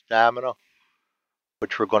our stamina,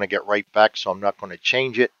 which we're going to get right back, so I'm not going to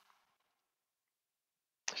change it.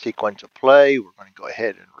 Sequence of play, we're going to go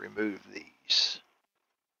ahead and remove these.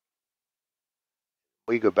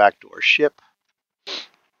 We go back to our ship,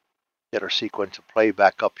 get our sequence of play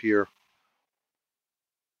back up here.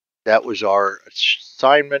 That was our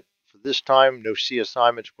assignment for this time. No C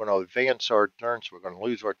assignments. We're going to advance our turn, so we're going to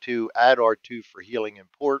lose our 2, add our 2 for healing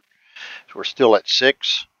and port. So we're still at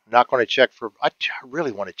 6. Not going to check for, I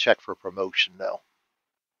really want to check for promotion though.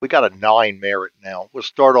 We got a 9 merit now. We'll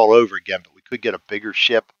start all over again, but we could get a bigger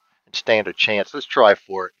ship and stand a chance. Let's try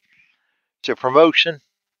for it. So promotion.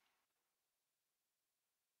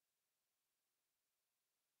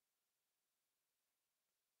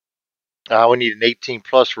 We need an 18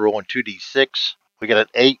 plus. We're rolling 2d6. We got an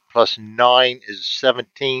 8 plus 9 is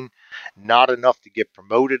 17. Not enough to get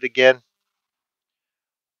promoted again.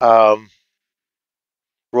 Roll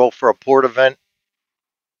for a port event.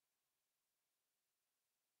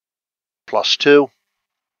 Plus 2.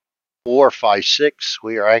 4, 5, 6.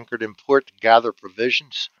 We are anchored in port to gather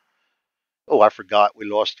provisions. Oh, I forgot. We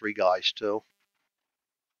lost 3 guys too.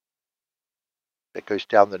 That goes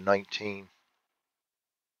down to 19.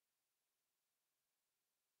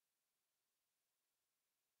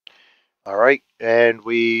 All right, and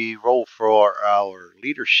we roll for our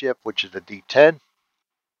leadership, which is a D10.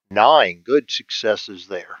 9 good successes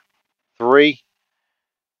there. 3,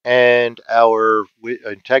 and our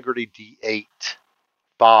integrity D8.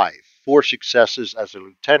 5. 4 successes as a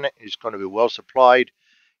lieutenant is going to be well supplied.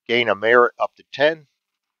 Gain a merit up to 10.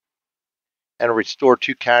 And restore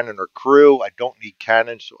 2 cannon or crew. I don't need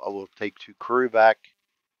cannons, so I will take 2 crew back.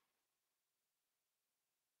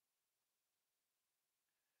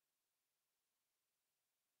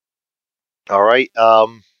 All right.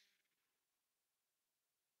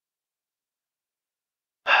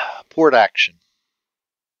 Port action.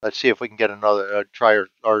 Let's see if we can get another, try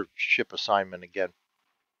our ship assignment again.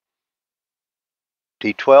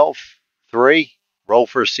 D12, 3, roll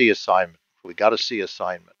for a C assignment. We got a C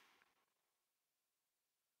assignment.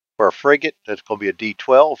 For a frigate, that's going to be a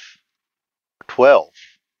D12, 12.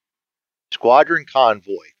 Squadron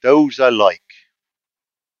convoy, those I like.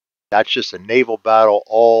 That's just a naval battle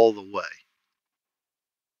all the way.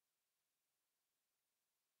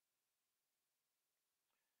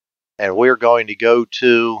 And we're going to go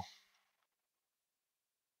to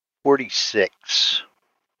 46.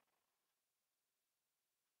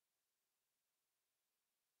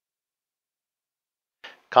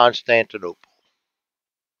 Constantinople.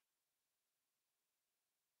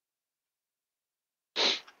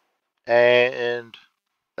 And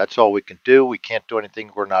that's all we can do. We can't do anything.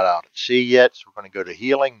 We're not out at sea yet, so we're going to go to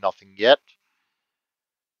healing. Nothing yet.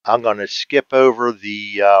 I'm going to skip over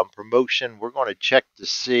the promotion. We're going to check to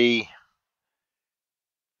see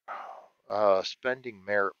spending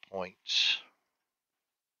merit points.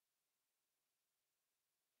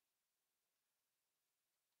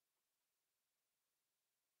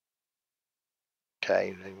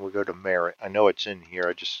 Okay, then we'll go to merit. I know it's in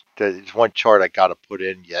here. There's one chart I got to put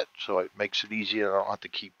in yet, so it makes it easier. I don't have to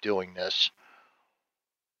keep doing this.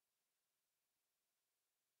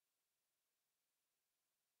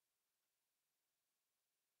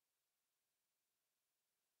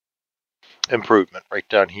 Improvement right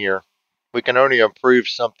down here. We can only improve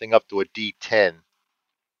something up to a D10.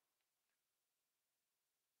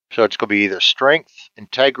 So it's going to be either strength,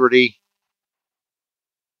 integrity,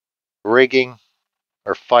 rigging,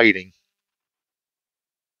 or fighting.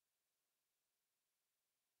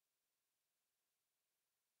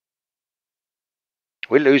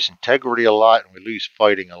 We lose integrity a lot and we lose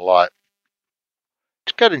fighting a lot.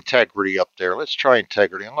 Let's get integrity up there. Let's try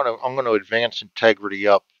integrity. I'm gonna advance integrity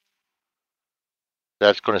up.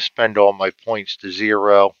 That's going to spend all my points to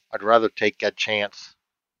 0. I'd rather take that chance.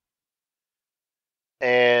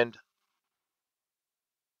 And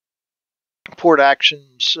port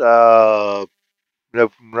actions. No, we're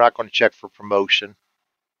not going to check for promotion.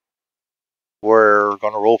 We're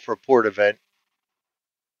going to roll for a port event.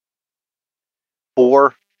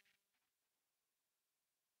 4.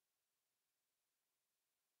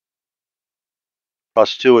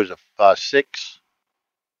 Plus 2 is a 6.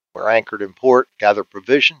 We're anchored in port. Gather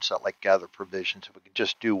provisions. I like gather provisions if we can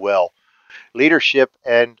just do well. Leadership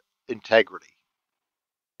and integrity.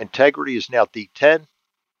 Integrity is now D10.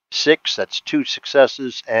 6, that's 2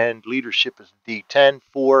 successes, and leadership is D10.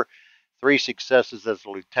 4, 3 successes as a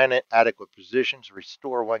lieutenant. Adequate positions.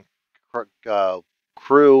 Restore 1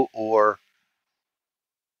 crew or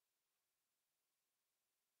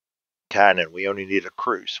cannon. We only need a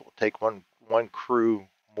crew, so we'll take one crew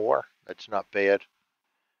more. That's not bad.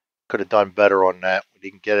 Could have done better on that. We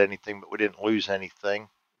didn't get anything, but we didn't lose anything.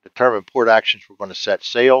 Determine port actions. We're going to set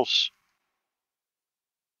sails.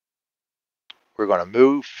 We're going to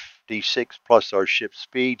move. D6 plus our ship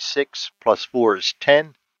speed. 6 plus 4 is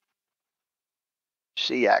 10.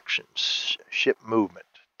 Sea actions. Ship movement.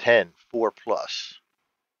 10. 4 plus.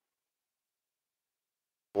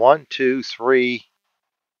 1, 2, 3,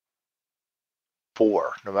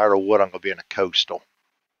 4. No matter what, I'm going to be in a coastal.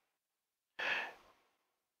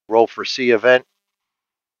 Roll for sea event.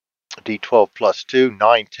 D12 plus 2.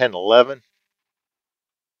 9, 10, 11.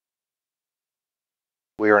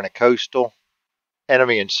 We are in a coastal.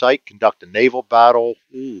 Enemy in sight. Conduct a naval battle.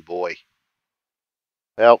 Ooh, boy.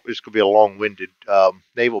 Well, this could be a long-winded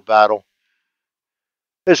naval battle.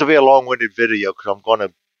 This will be a long-winded video because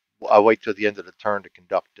I'll wait till the end of the turn to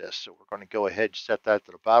conduct this. So we're going to go ahead and set that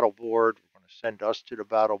to the battle board. We're going to send us to the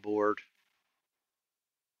battle board.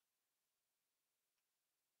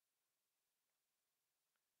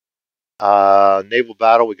 Naval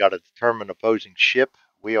battle, we got to determine opposing ship.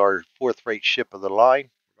 We are 4th-rate ship of the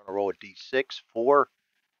line. We're going to roll a D6. 4.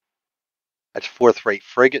 That's 4th-rate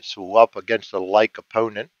frigate, so we're up against a like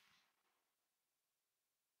opponent.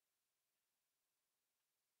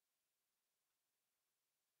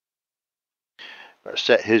 Going to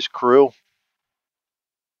set his crew.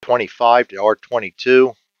 25 to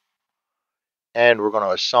R22. And we're going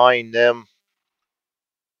to assign them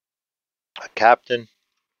a captain,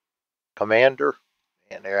 commander,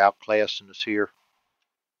 and they're outclassing us here.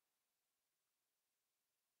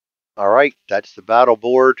 All right, that's the battle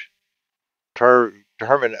board.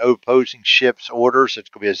 Determine opposing ship's orders. It's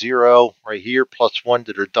going to be a 0 right here, plus 1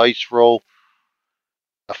 to their dice roll.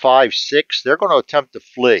 A 5, 6. They're going to attempt to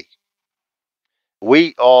flee.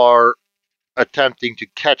 We are attempting to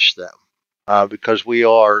catch them because we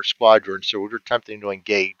are squadrons, so we're attempting to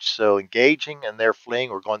engage. So engaging and they're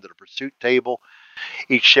fleeing, we're going to the pursuit table.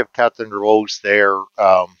 Each ship captain rolls their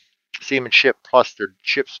seamanship plus their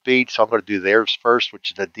ship speed, so I'm going to do theirs first,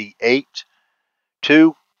 which is a D8.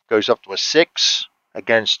 2 goes up to a 6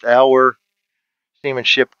 against our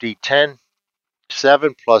seamanship D10.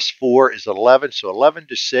 7 plus 4 is 11, so 11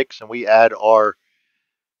 to 6, and we add our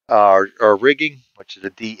rigging, which is a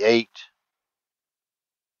D8.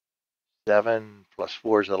 7 plus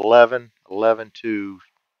 4 is 11. 11 to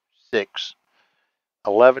 6.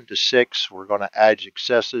 11 to 6, we're going to add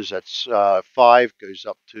successes. That's 5 goes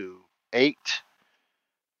up to 8.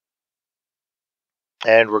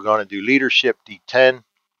 And we're going to do leadership D10.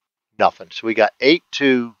 Nothing. So we got 8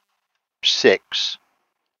 to 6.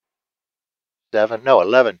 7, no,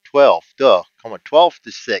 11, 12. Duh. Come on, 12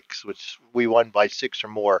 to 6, which we won by 6 or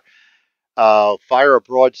more. Fire a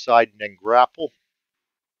broadside and then grapple.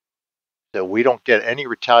 So we don't get any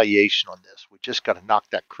retaliation on this. We just got to knock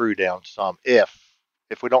that crew down some. If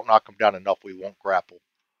we don't knock them down enough, we won't grapple.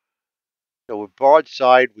 So with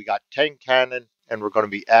broadside, we got 10 cannon, and we're going to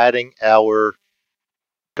be adding our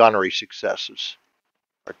gunnery successes.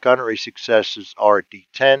 Our gunnery successes are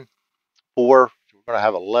D10. 4. So we're We're going to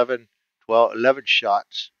have 11, 12, 11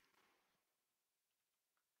 shots.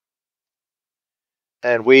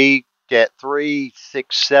 And we get 3,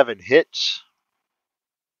 6, 7 hits.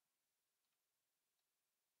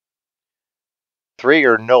 3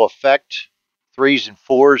 are no effect. 3s and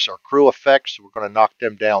 4s are crew effects. So we're going to knock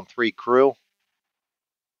them down 3 crew.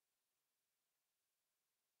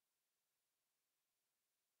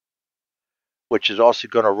 Which is also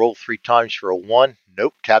going to roll 3 times for a 1.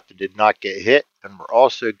 Nope, Captain did not get hit. And we're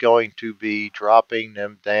also going to be dropping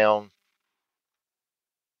them down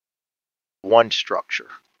 1 structure.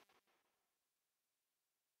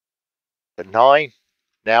 The 9.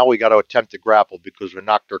 Now we got to attempt to grapple because we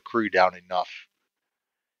knocked our crew down enough.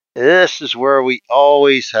 This is where we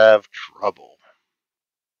always have trouble.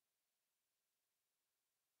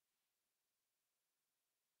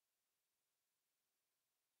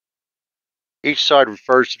 Each side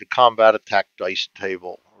refers to the combat attack dice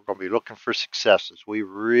table. We're going to be looking for successes. We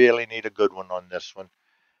really need a good one on this one.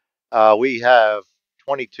 We have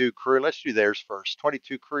 22 crew. Let's do theirs first.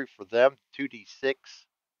 22 crew for them. 2d6.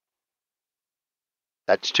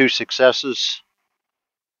 That's 2 successes.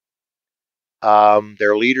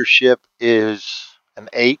 Their leadership is an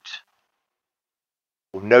 8.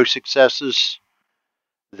 No successes.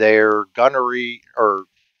 Their gunnery or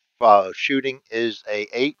shooting is a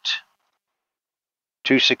 8.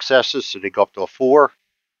 2 successes, so they go up to a 4.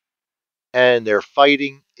 And their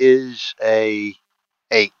fighting is a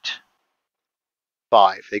 8.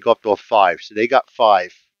 5. They go up to a 5, so they got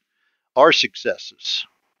 5. Our successes.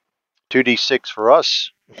 2d6 for us.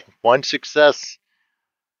 1 success.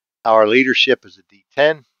 Our leadership is a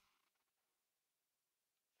d10.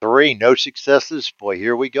 3, no successes. Boy,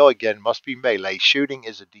 here we go again. Must be melee. Shooting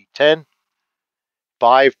is a d10.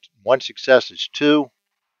 5, 1 success is 2.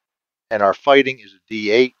 And our fighting is a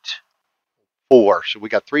d8. 4. So we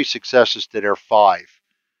got 3 successes to their 5.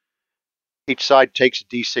 Each side takes a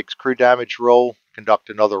d6 crew damage roll. Conduct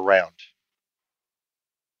another round.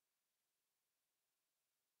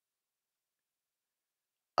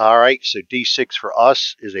 Alright, so d6 for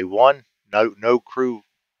us is a 1. No crew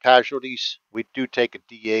casualties. We do take a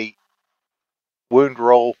d8 wound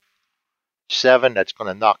roll. 7, that's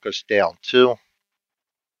going to knock us down 2.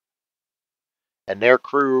 And their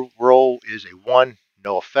crew roll is a 1.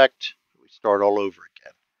 No effect. We start all over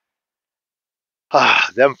again.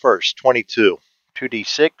 Them first. 22.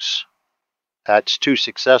 2d6. That's 2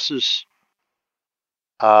 successes.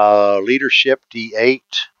 Leadership d8.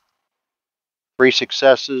 3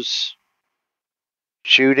 successes.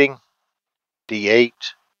 Shooting d8.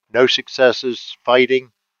 No successes.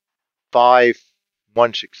 Fighting 5.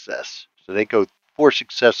 1 success. So they go 4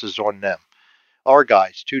 successes on them. Our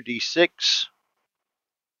guys 2d6.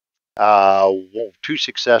 2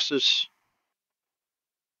 successes.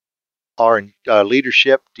 Our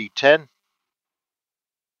leadership d10.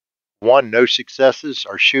 1, no successes.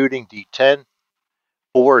 Our shooting d10.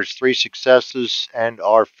 4 is 3 successes. And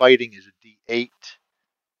our fighting is a d8.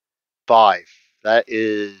 5. That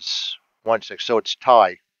is 1 6. So it's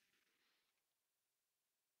tied.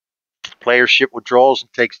 Player ship withdraws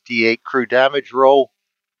and takes d8 crew damage roll.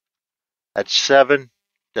 That's 7.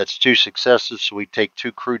 That's 2 successes. So we take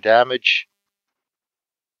 2 crew damage.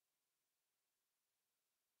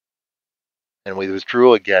 And we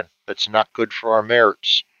withdrew again. That's not good for our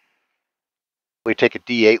merits. We take a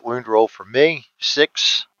d8 wound roll for me.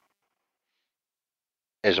 6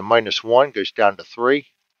 is a -1, goes down to 3.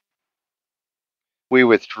 We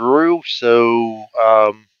withdrew, so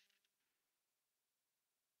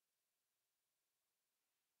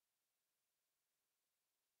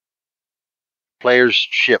player's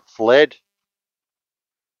ship fled.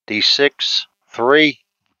 d6, 3,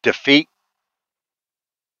 defeat.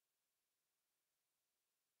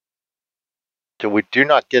 So we do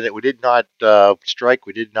not get it. We did not strike.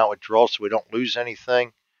 We did not withdraw, so we don't lose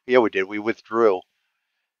anything. Yeah, we did. We withdrew.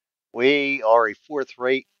 We are a 4th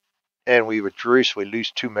rate, and we withdrew, so we lose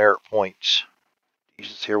 2 merit points.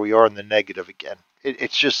 Jesus, here we are in the negative again.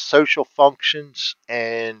 It's just social functions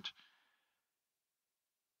and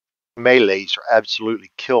melees are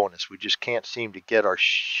absolutely killing us. We just can't seem to get our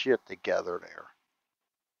shit together there.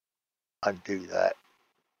 Undo that.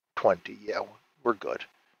 20. Yeah, we're good.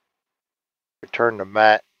 Return to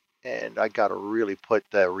Matt. And I got to really put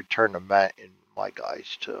the return to Matt in my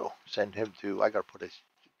guys too. Send him to, I got to put his,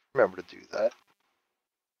 remember to do that.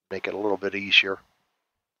 Make it a little bit easier.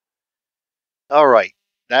 All right.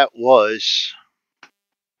 That was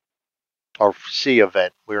our C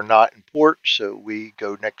event. We're not in port, so we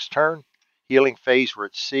go next turn. Healing phase, we're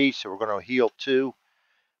at C, so we're going to heal 2.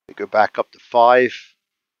 We go back up to 5.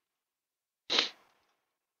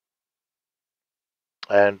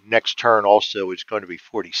 And next turn also is going to be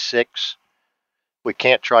 46. We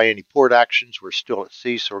can't try any port actions. We're still at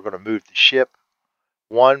sea, so we're going to move the ship.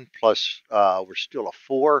 1 plus, we're still a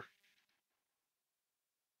 4.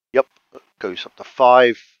 Yep, goes up to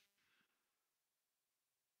 5.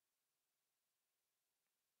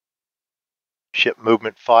 Ship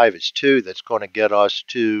movement 5 is 2. That's going to get us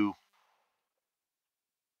to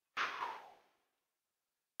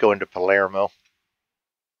go into Palermo.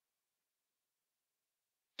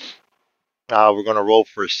 We're going to roll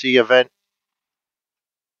for a sea event.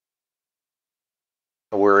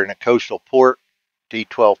 We're in a coastal port.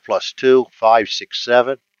 D12 plus 2, 5, 6,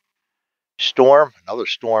 7. Storm, another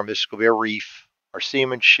storm. This is going to be a reef. Our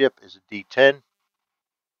seamanship is a D10.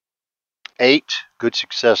 8, good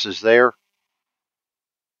successes there.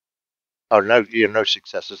 Oh, no, no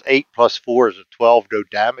successes. 8 plus 4 is a 12, no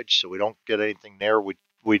damage, so we don't get anything there.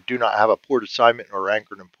 We do not have a port assignment or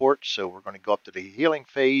anchored in port, so we're going to go up to the healing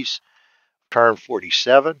phase. Turn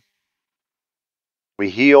 47. We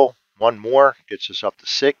heal 1 more, gets us up to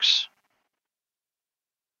 6.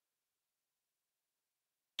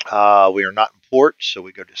 We are not in port, so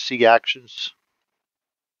we go to sea actions.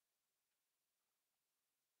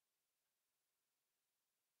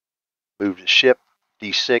 Move the ship.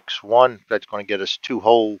 D6, 1. That's going to get us two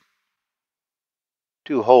whole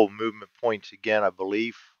movement points again, I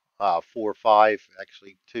believe. 4, 5.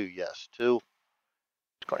 Actually, 2. Yes, 2.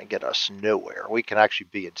 It's going to get us nowhere. We can actually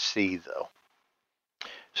be in sea, though.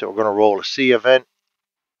 So we're going to roll a sea event.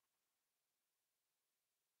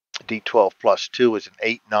 D12 plus 2 is an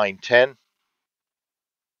 8, 9, 10.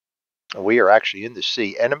 And we are actually in the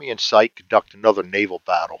sea. Enemy in sight. Conduct another naval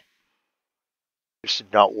battle. This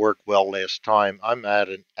did not work well last time. I'm at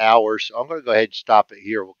an hour, so I'm going to go ahead and stop it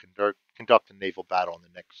here. We'll conduct a naval battle in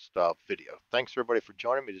the next video. Thanks, everybody, for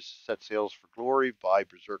joining me. This is Set Sails for Glory by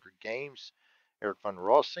Berserker Games. Eric Van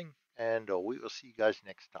Rossing, and we will see you guys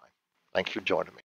next time. Thanks for joining me.